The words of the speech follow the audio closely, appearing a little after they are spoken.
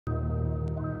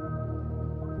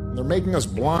They're making us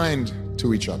blind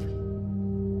to each other.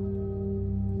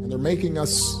 And they're making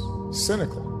us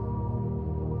cynical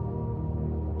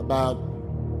about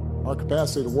our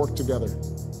capacity to work together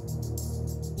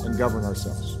and govern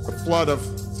ourselves. A flood of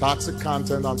toxic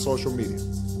content on social media.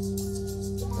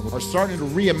 And we're starting to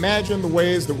reimagine the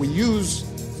ways that we use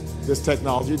this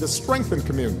technology to strengthen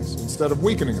communities instead of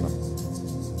weakening them.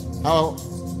 How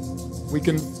we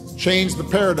can change the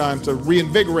paradigm to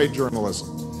reinvigorate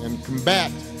journalism and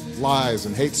combat lies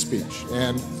and hate speech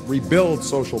and rebuild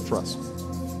social trust.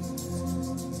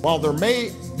 While there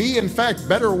may be, in fact,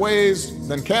 better ways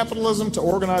than capitalism to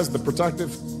organize the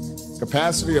productive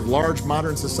capacity of large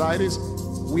modern societies,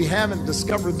 we haven't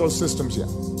discovered those systems yet.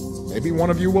 Maybe one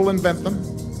of you will invent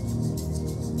them.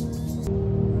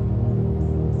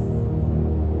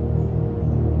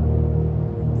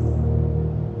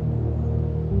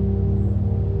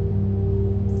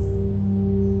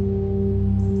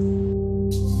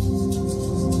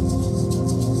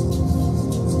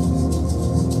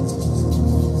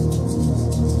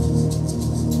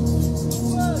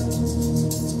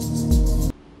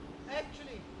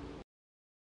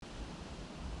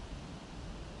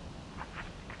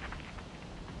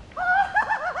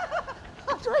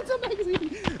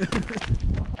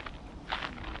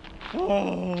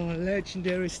 Oh,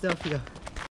 legendary stuff here.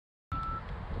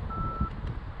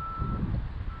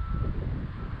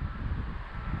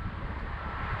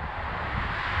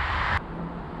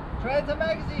 Try the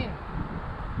magazine.